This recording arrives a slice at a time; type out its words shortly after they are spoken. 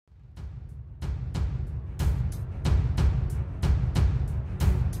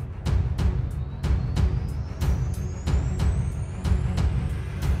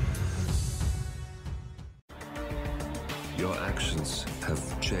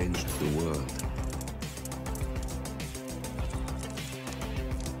changed the world.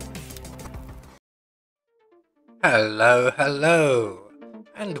 Hello,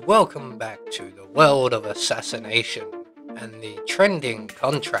 and welcome back to the world of assassination and the trending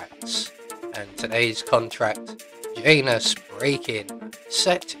contracts. And today's contract, Janus Break In,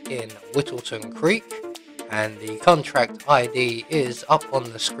 set in Whittleton Creek, and the contract ID is up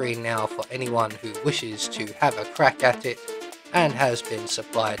on the screen now for anyone who wishes to have a crack at it, and has been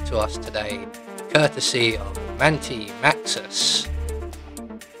supplied to us today courtesy of Manti Maxus.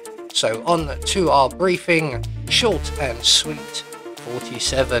 So on to our briefing, short and sweet.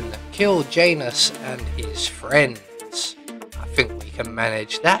 47 kill Janus and his friends. I think we can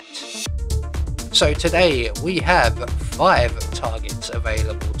manage that. So today we have 5 targets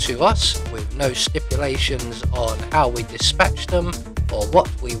available to us with no stipulations on how we dispatch them or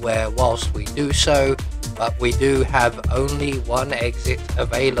what we wear whilst we do so, but we do have only one exit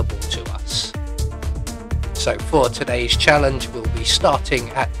available to us. So for today's challenge, we'll be starting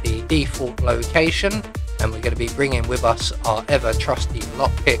at the default location, and we're going to be bringing with us our ever trusty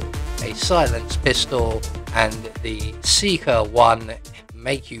lockpick, a silenced pistol, and the Seeker 1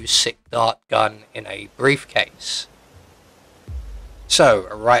 make you sick dart gun in a briefcase. So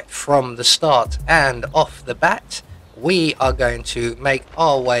right from the start and off the bat, we are going to make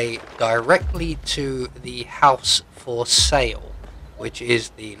our way directly to the house for sale, which is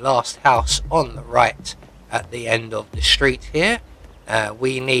the last house on the right at the end of the street here.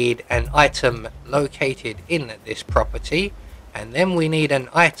 We need an item located in this property, and then we need an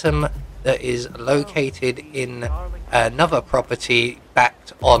item that is located in another property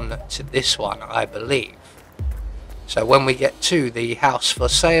backed on to this one, I believe. So when we get to the house for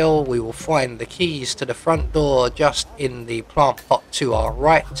sale, we will find the keys to the front door just in the plant pot to our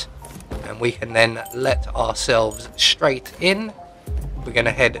right, and we can then let ourselves straight in. We're going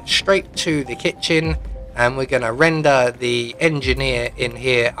to head straight to the kitchen, and we're going to render the engineer in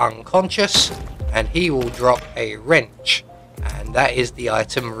here unconscious, and he will drop a wrench, and that is the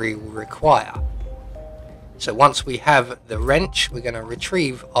item we will require. So once we have the wrench, we're going to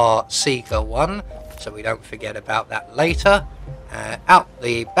retrieve our Seeker 1 so we don't forget about that later, out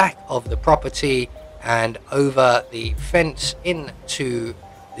the back of the property and over the fence into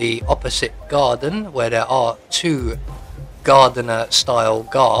the opposite garden where there are 2 gardener style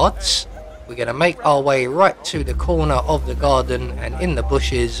guards. We're going to make our way right to the corner of the garden, and in the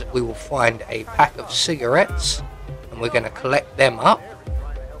bushes we will find a pack of cigarettes, and we're going to collect them up.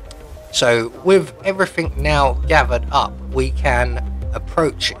 So with everything now gathered up, we can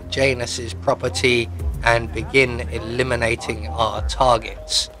approach Janus's property and begin eliminating our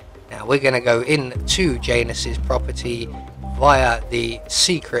targets. Now we're going to go into Janus's property via the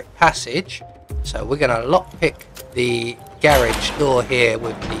secret passage. So we're going to lockpick the garage door here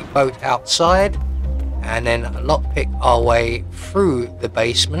with the boat outside, and then lockpick our way through the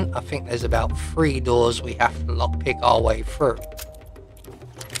basement. I think there's about 3 doors we have to lockpick our way through.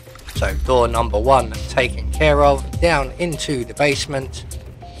 So door number 1 taken care of. Down into the basement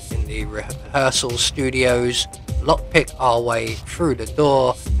in the rehearsal studios, lockpick our way through the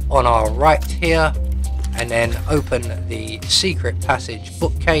door on our right here, and then open the secret passage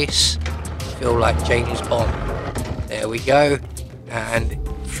bookcase. Feel like James Bond. There we go, and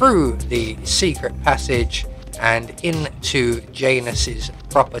through the secret passage and into Janus's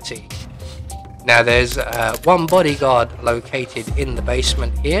property. Now there's one bodyguard located in the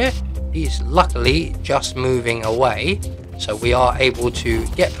basement here. He's luckily just moving away, so we are able to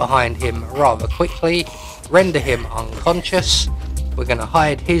get behind him rather quickly, render him unconscious. We're going to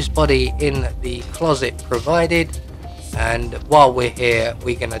hide his body in the closet provided, and while we're here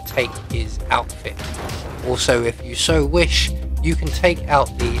we're going to take his outfit. Also, if you so wish, you can take out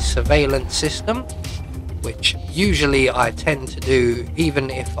the surveillance system, which usually I tend to do even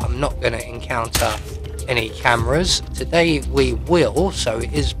if I'm not going to encounter any cameras. Today we will, so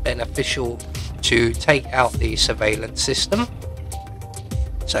it is beneficial to take out the surveillance system.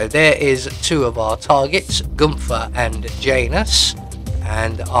 So there is 2 of our targets, Gunther and Janus,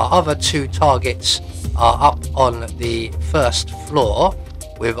 and our other 2 targets are up on the 1st floor,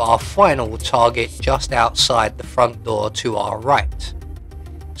 with our final target just outside the front door to our right.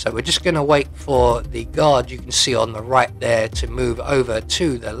 So we're just going to wait for the guard you can see on the right there to move over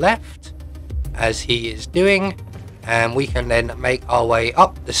to the left, as he is doing, and we can then make our way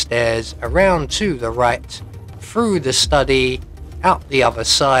up the stairs, around to the right, through the study, out the other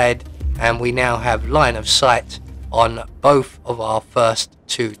side, and we now have line of sight on both of our first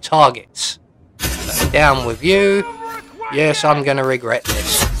 2 targets. So down with you. Yes, I'm going to regret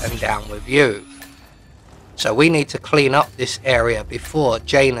this, and down with you. So we need to clean up this area before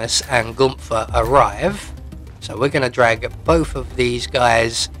Janus and Gunther arrive. So we're going to drag both of these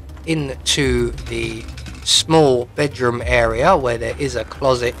guys into the small bedroom area where there is a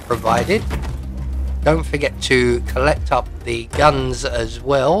closet provided. Don't forget to collect up the guns as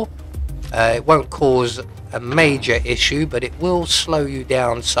well. It won't cause a major issue, but it will slow you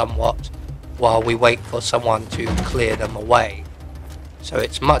down somewhat while we wait for someone to clear them away. So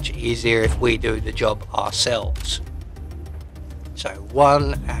it's much easier if we do the job ourselves. So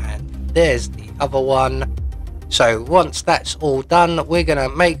one, and there's the other one. So once that's all done, we're going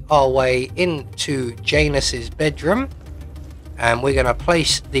to make our way into Janus's bedroom, and we're going to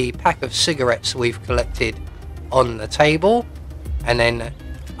place the pack of cigarettes we've collected on the table, and then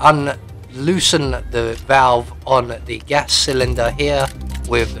loosen the valve on the gas cylinder here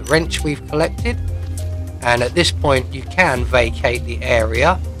with the wrench we've collected. And at this point you can vacate the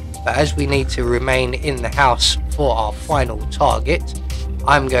area, but as we need to remain in the house for our final target,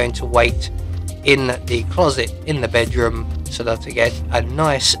 I'm going to wait in the closet in the bedroom so that I get a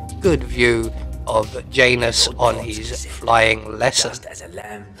nice good view of Janus on his flying lesson.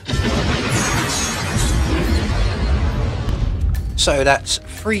 So that's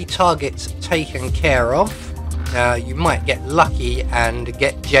 3 targets taken care of. Now you might get lucky and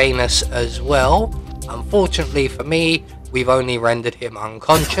get Janus as well. Unfortunately for me, we've only rendered him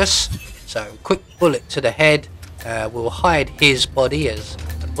unconscious. So quick bullet to the head will hide his body, as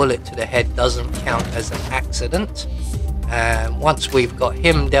a bullet to the head doesn't count as an accident. And once we've got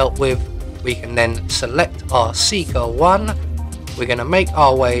him dealt with, we can then select our Seeker 1. We're going to make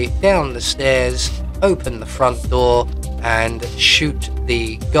our way down the stairs, open the front door, and shoot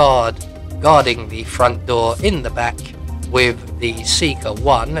the guard guarding the front door in the back with the Seeker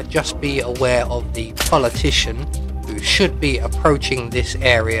 1. Just be aware of the politician who should be approaching this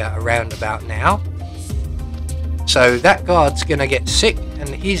area around about now. So that guard's going to get sick and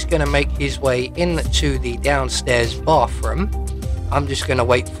he's going to make his way into the downstairs bathroom. I'm just going to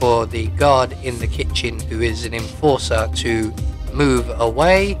wait for the guard in the kitchen, who is an enforcer, to move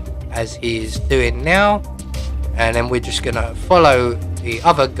away as he is doing now. And then we're just going to follow the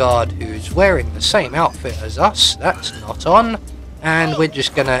other guard who's wearing the same outfit as us. That's not on. And we're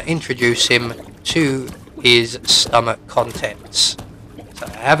just going to introduce him to his stomach contents. So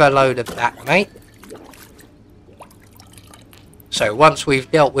have a load of that, mate. So once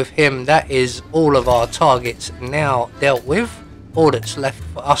we've dealt with him, that is all of our targets now dealt with. All that's left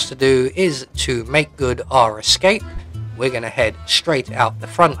for us to do is to make good our escape. We're going to head straight out the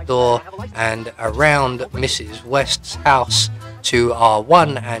front door and around Mrs. West's house to our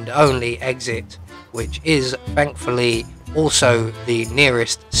one and only exit, which is thankfully also the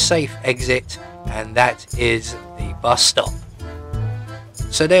nearest safe exit, and that is the bus stop.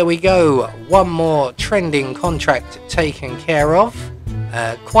 So there we go, one more trending contract taken care of.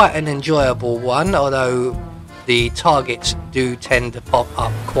 Quite an enjoyable one, although the targets do tend to pop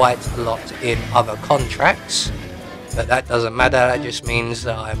up quite a lot in other contracts. But that doesn't matter, that just means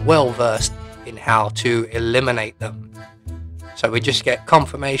that I'm well versed in how to eliminate them. So we just get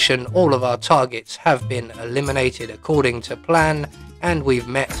confirmation all of our targets have been eliminated according to plan, and we've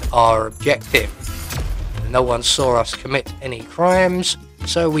met our objective. No one saw us commit any crimes,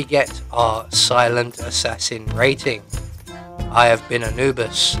 so we get our Silent Assassin rating. I have been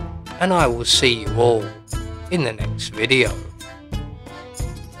Anubis, and I will see you all in the next video.